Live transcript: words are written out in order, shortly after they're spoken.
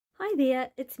Hi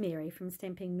there, it's Mary from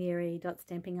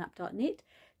stampingmary.stampingup.net.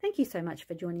 Thank you so much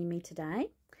for joining me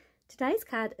today. Today's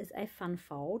card is a fun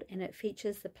fold and it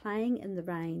features the Playing in the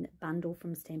Rain bundle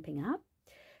from Stampin' Up.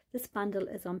 This bundle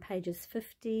is on pages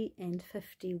 50 and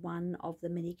 51 of the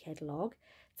mini catalogue.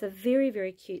 It's a very,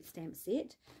 very cute stamp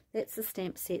set. That's the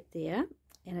stamp set there,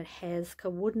 and it has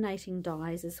coordinating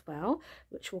dies as well,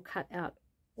 which will cut out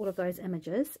all of those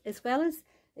images, as well as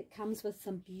it comes with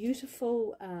some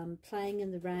beautiful Playing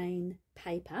in the Rain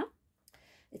paper.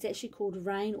 It's actually called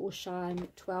Rain or Shine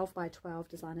 12 by 12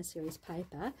 Designer Series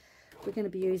paper. We're going to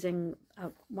be using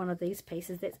one of these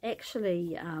pieces that's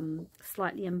actually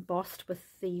slightly embossed with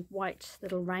the white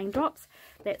little raindrops.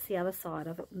 That's the other side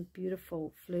of it, in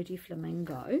beautiful Flirty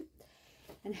Flamingo.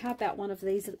 And how about one of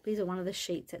these? These are one of the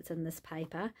sheets that's in this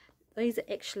paper. These are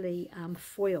actually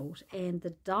foiled, and the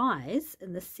dies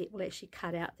in this set will actually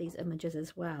cut out these images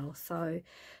as well. So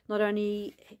not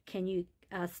only can you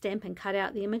stamp and cut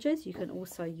out the images, you can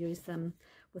also use them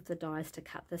with the dies to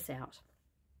cut this out.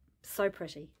 So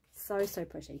pretty, so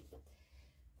pretty.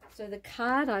 So the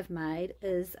card I've made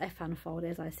is a fun fold,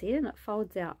 as I said, and it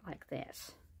folds out like that.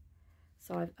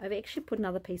 So I've actually put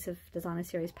another piece of Designer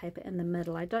Series paper in the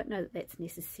middle. I don't know that that's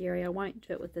necessary. I won't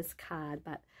do it with this card,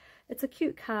 but it's a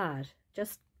cute card.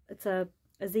 It's a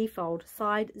Z-fold,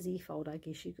 side Z-fold, I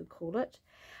guess you could call it.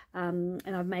 And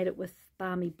I've made it with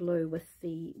Balmy Blue with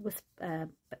the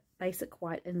basic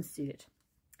white insert.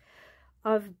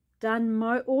 I've done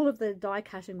all of the die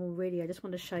cutting already. I just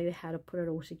want to show you how to put it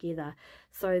all together.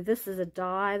 So this is a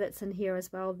die that's in here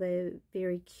as well, the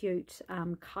very cute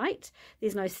kite.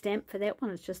 There's no stamp for that one,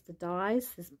 it's just the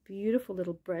dies. This beautiful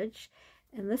little bridge,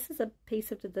 and this is a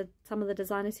piece of some of the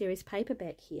Designer Series paper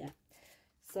back here.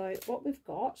 So what we've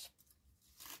got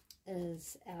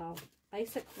is our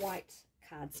basic white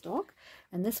cardstock,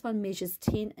 and this one measures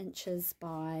 10 inches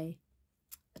by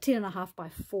 10.5 by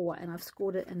 4, and I've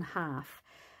scored it in half.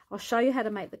 I'll show you how to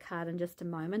make the card in just a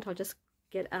moment. I'll just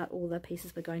get out all the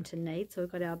pieces we're going to need. So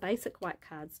we've got our basic white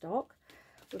cardstock.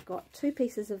 We've got 2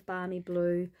 pieces of Balmy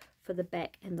Blue for the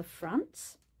back and the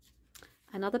front.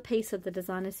 Another piece of the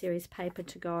Designer Series paper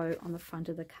to go on the front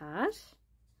of the card.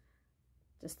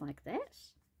 Just like that.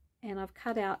 And I've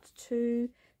cut out 2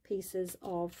 pieces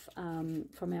of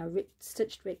from our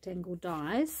stitched rectangle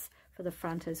dies for the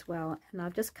front as well, and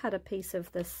I've just cut a piece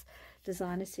of this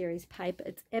Designer Series paper.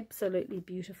 It's absolutely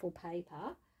beautiful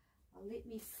paper. Let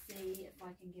me see if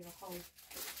I can get a whole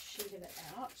sheet of it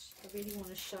out. I really want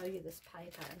to show you this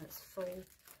paper in its full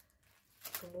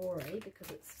glory because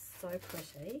it's so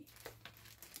pretty.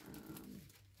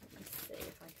 Let me see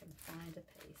if I can find a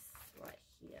piece right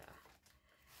here.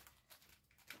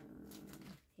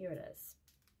 Here it is.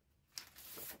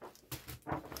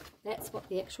 That's what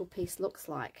the actual piece looks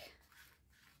like.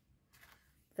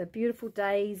 The beautiful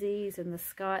daisies and the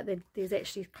sky. There's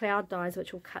actually cloud dies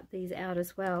which will cut these out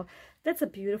as well. That's a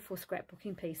beautiful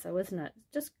scrapbooking piece though, isn't it?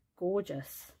 Just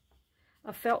gorgeous.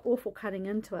 I felt awful cutting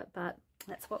into it, but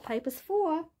that's what paper's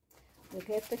for. We'll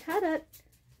have to cut it.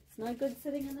 It's no good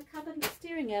sitting in the cupboard and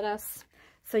staring at us.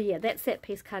 So yeah, that's that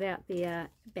piece cut out there,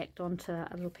 backed onto a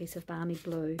little piece of Balmy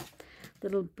Blue.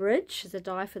 Little bridge is a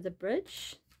die for the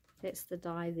bridge. That's the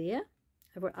die there.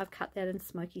 I've cut that in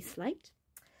Smoky Slate.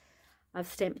 I've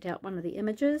stamped out one of the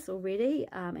images already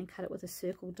and cut it with a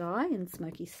circle die in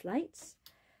Smoky Slate.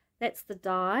 That's the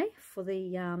die for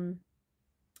the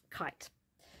kite.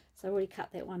 So I've already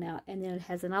cut that one out. And then it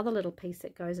has another little piece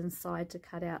that goes inside to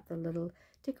cut out the little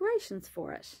decorations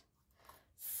for it.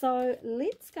 So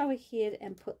let's go ahead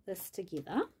and put this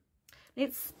together.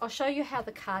 I'll show you how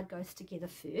the card goes together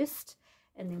first,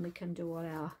 and then we can do all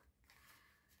our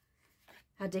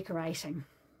decorating.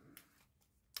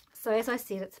 So as I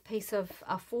said, it's a piece of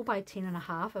 4 by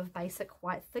 10.5 of basic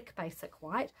white, thick basic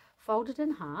white, folded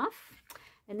in half.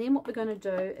 And then what we're going to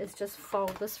do is just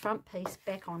fold this front piece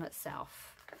back on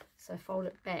itself. So fold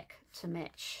it back to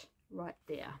match right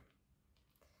there.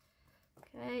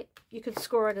 Okay, you could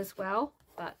score it as well,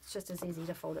 but it's just as easy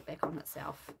to fold it back on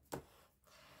itself.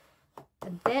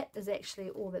 And that is actually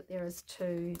all that there is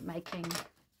to making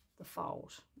the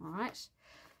fold. All right,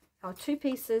 our 2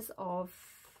 pieces of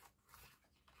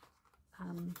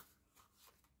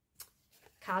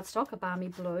cardstock, a Balmy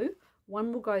Blue.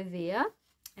 One will go there,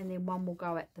 and then one will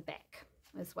go at the back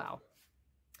as well.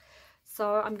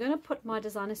 So I'm going to put my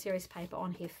Designer Series paper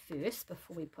on here first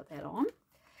before we put that on.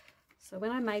 So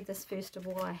when I made this, first of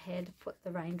all, I had put the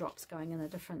raindrops going in a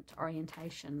different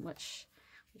orientation, which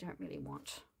we don't really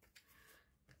want.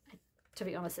 To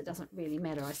be honest, it doesn't really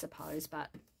matter, I suppose, but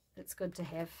it's good to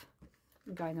have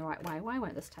them going the right way. Why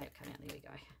won't this tape come out? There we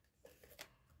go.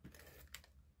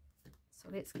 So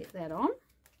let's get that on.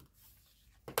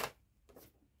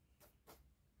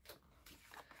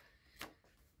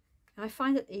 I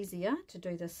find it easier to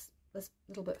do this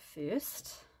little bit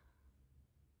first.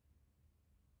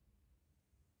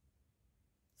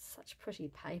 Such pretty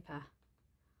paper.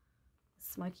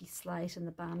 Smoky slate and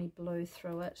the balmy blue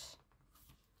through it.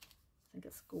 I think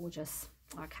it's gorgeous.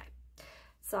 Okay,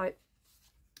 so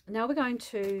now we're going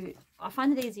to, I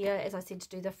find it easier, as I said, to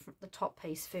do the top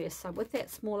piece first. So with that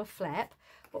smaller flap,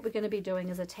 what we're going to be doing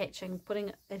is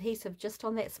putting adhesive just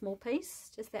on that small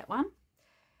piece, just that one,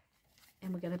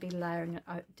 and we're going to be layering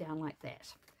it down like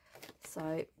that.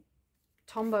 So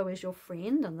Tombow is your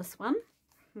friend on this one.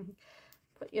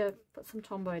 Put some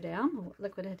Tombow down, or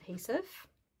liquid adhesive.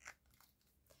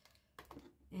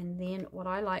 And then what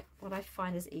I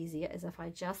find is easier is if I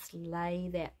just lay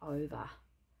that over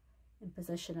and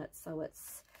position it so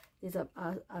there's a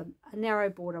narrow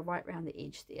border right around the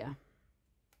edge there.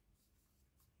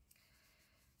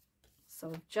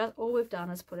 So all we've done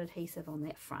is put adhesive on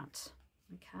that front.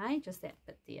 Okay, just that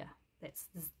bit there. That's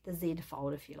the Z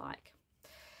fold, if you like.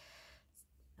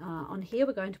 On here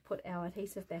we're going to put our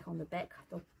adhesive back on the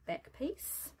back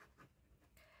piece.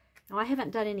 Now, I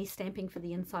haven't done any stamping for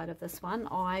the inside of this one.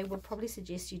 I would probably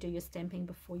suggest you do your stamping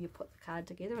before you put the card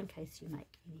together in case you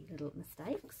make any little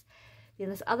mistakes. Then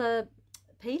this other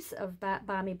piece of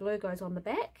balmy blue goes on the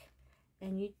back,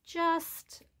 and you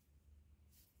just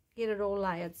get it all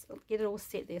layered, get it all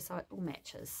set there so it all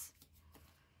matches.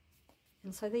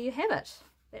 And so there you have it.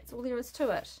 That's all there is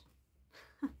to it.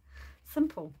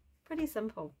 Simple, pretty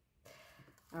simple.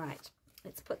 All right,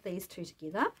 let's put these two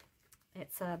together.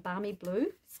 It's a balmy blue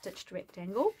stitched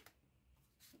rectangle.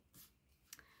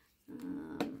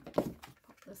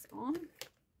 Pop this on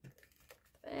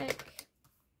the back,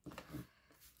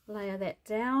 layer that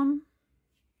down.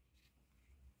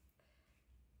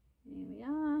 There we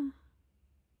are.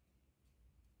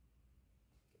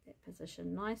 Get that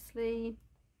positioned nicely.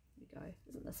 There we go.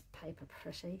 Isn't this paper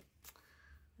pretty?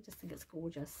 I just think it's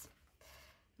gorgeous.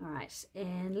 All right,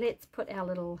 and let's put our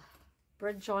little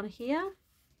bridge on here.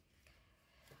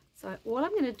 So all I'm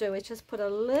going to do is just put a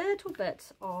little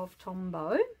bit of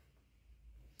Tombow,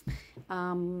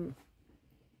 a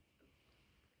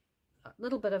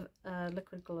little bit of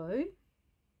liquid glue,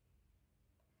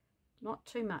 not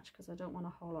too much because I don't want a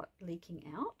whole lot leaking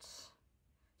out,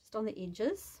 just on the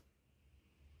edges,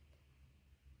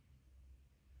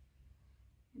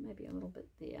 maybe a little bit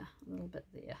there,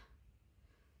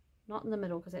 not in the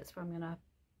middle because that's where I'm going to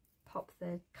pop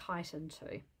the kite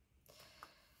into.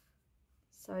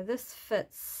 So this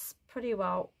fits pretty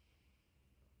well,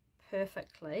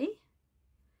 perfectly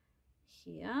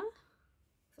here,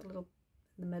 a little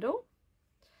in the middle.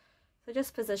 So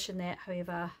just position that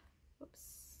however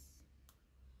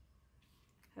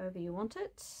you want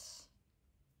it.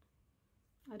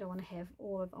 I don't want to have I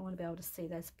want to be able to see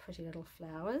those pretty little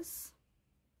flowers.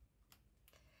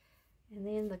 And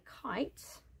then the kite,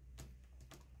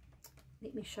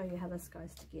 let me show you how this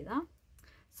goes together.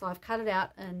 So I've cut it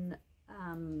out in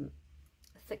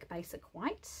a thick basic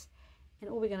white, and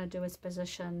all we're going to do is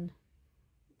position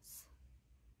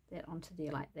that onto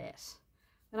there like that.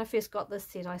 When I first got this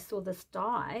set, I saw this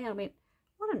die. I went,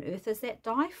 what on earth is that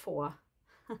die for?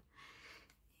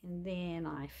 And then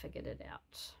I figured it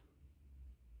out.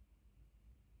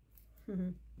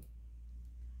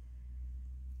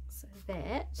 So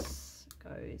that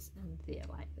goes in there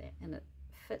like that, and it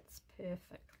fits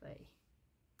perfectly.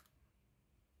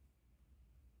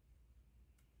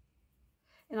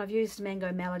 And I've used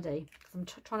Mango Melody because I'm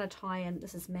trying to tie in.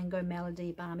 This is Mango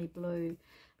Melody, Balmy Blue. I'm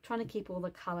trying to keep all the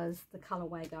colours, the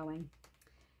colourway going.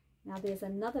 Now there's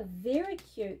another very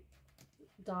cute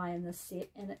die in this set,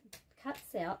 and it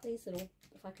cuts out these little,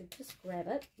 if I could just grab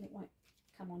it, it won't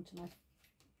come onto my,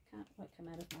 won't come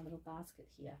out of my little basket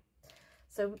here.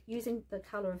 So using the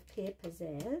colour of Pear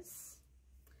Pizzazz,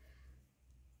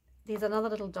 there's another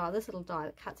little die, this little die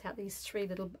that cuts out these three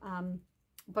little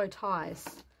bow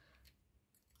ties.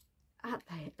 Aren't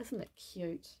they? Isn't it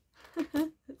cute?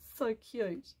 It's so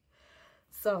cute.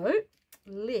 So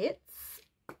let's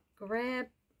grab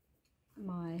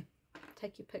my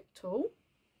take your pick tool.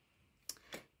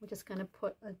 We're just going to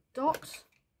put a dot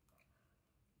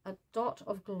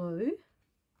of glue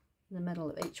in the middle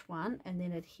of each one, and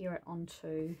then adhere it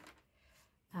onto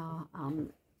our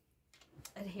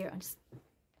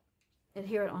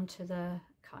adhere it onto the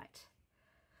kite.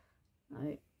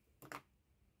 No.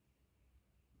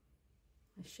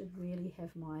 I should really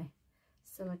have my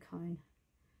silicone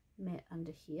mat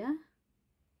under here.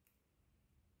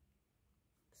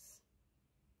 Oops.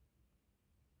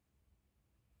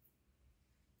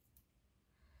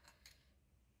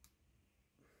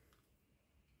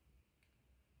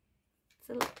 It's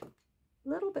a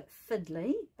little bit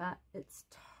fiddly, but it's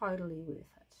totally worth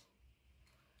it.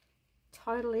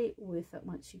 Totally worth it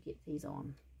once you get these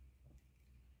on.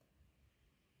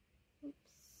 Oops.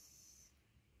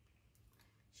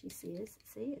 She says,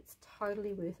 see, it's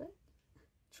totally worth it.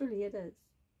 Truly it is.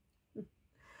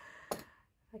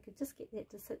 I could just get that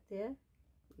to sit there.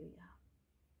 Here we are.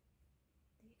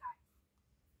 There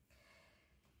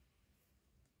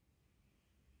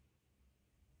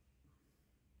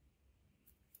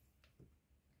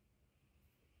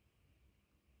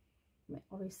you go.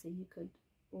 Obviously you could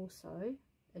also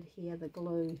adhere the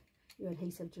glue, your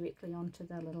adhesive, directly onto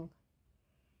the little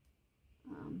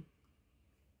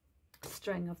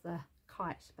string of the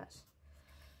kite, but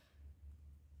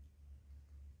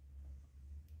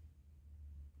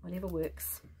whatever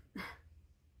works.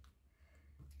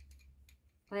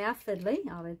 They are fiddly,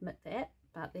 I'll admit that,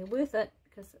 but they're worth it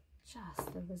because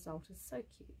just the result is so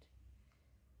cute.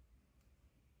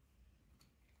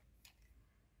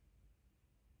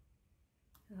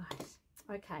 Right,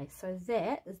 okay, so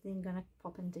that is then going to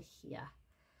pop into here.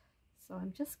 So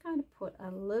I'm just going to put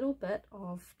a little bit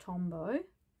of Tombow.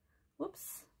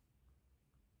 Whoops.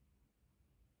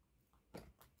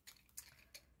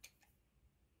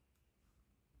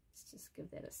 Let's just give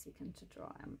that a second to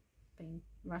dry. I'm been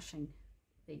rushing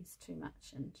these too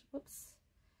much, and whoops.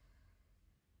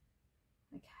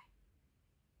 Okay.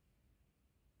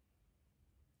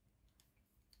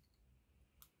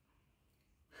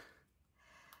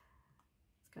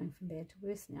 It's going from bad to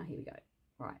worse now. Here we go.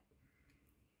 Right.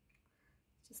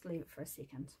 Just leave it for a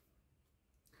second.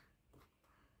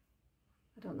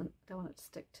 I don't want it to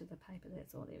stick to the paper,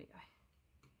 that's all. There we go.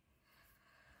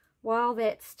 While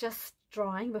that's just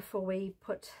drying before we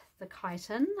put the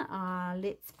kite in,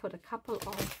 let's put a couple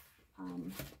of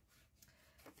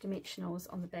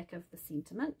dimensionals on the back of the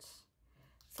sentiment.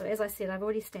 So as I said, I've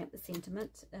already stamped the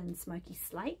sentiment in Smoky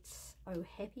Slate. Oh,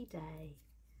 happy day.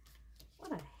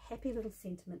 What a happy little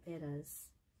sentiment that is.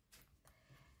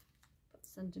 Put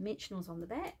some dimensionals on the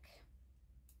back.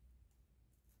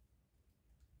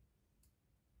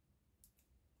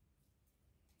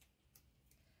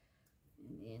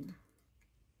 And then,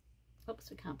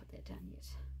 oops, we can't put that down yet.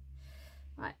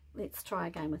 Right, let's try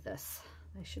again with this.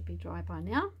 They should be dry by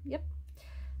now. Yep.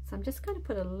 So I'm just going to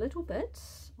put a little bit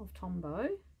of Tombow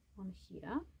on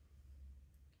here.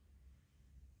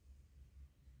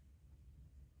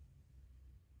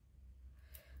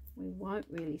 We won't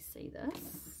really see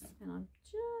this, and I'm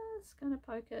just going to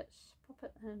poke it, pop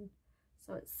it in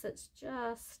so it sits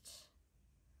just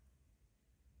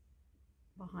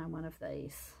behind one of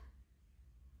these.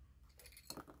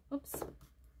 Oops.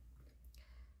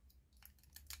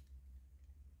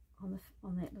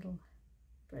 On that little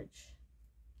bridge.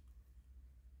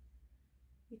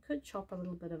 You could chop a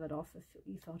little bit of it off if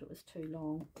you thought it was too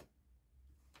long,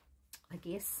 I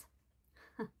guess.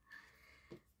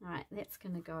 Alright, that's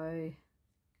going to go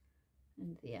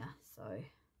in there. So let's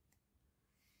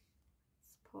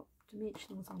pop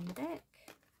dimensionals on the back.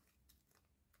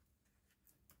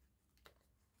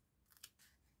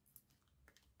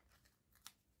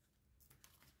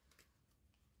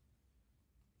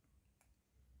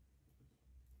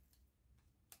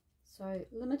 So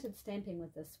limited stamping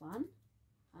with this one,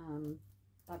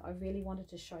 but I really wanted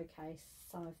to showcase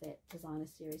some of that designer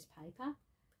series paper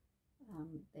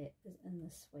that is in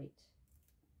this suite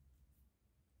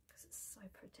because it's so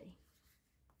pretty. Okay.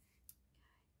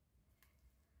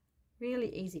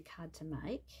 Really easy card to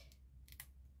make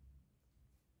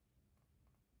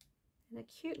and a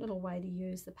cute little way to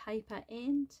use the paper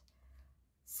and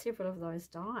several of those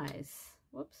dies.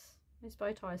 Whoops, those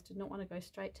bow ties did not want to go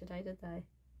straight today, did they?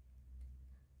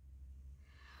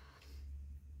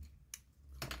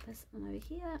 This one over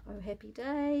here, oh happy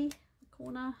day, the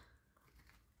corner,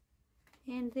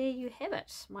 and there you have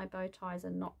it. My bow ties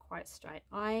are not quite straight.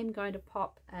 I am going to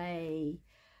pop a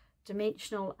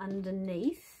dimensional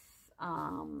underneath,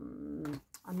 a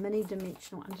mini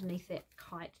dimensional underneath that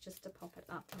kite just to pop it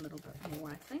up a little bit more.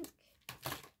 I think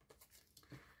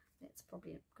that's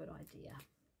probably a good idea.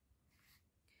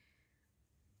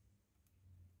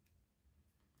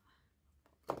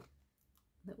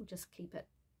 That will just keep it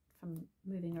from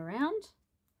moving around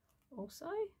also.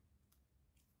 There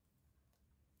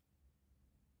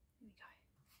we go.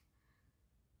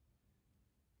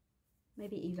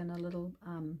 Maybe even a little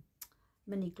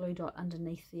mini glue dot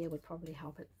underneath there would probably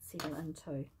help it settle in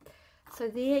too. So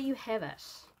there you have it.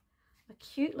 A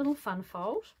cute little fun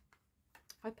fold.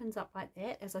 Opens up like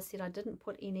that. As I said, I didn't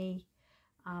put any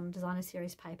designer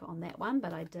series paper on that one,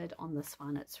 but I did on this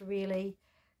one. It's really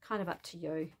kind of up to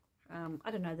you. I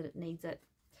don't know that it needs it.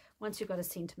 Once you've got a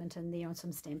sentiment in there and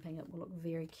some stamping, it will look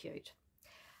very cute.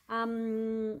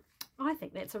 I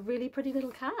think that's a really pretty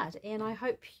little card, and I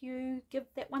hope you give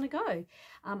that one a go.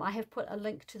 I have put a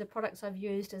link to the products I've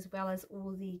used as well as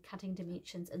all the cutting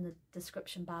dimensions in the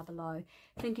description bar below.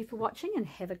 Thank you for watching and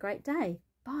have a great day.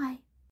 Bye.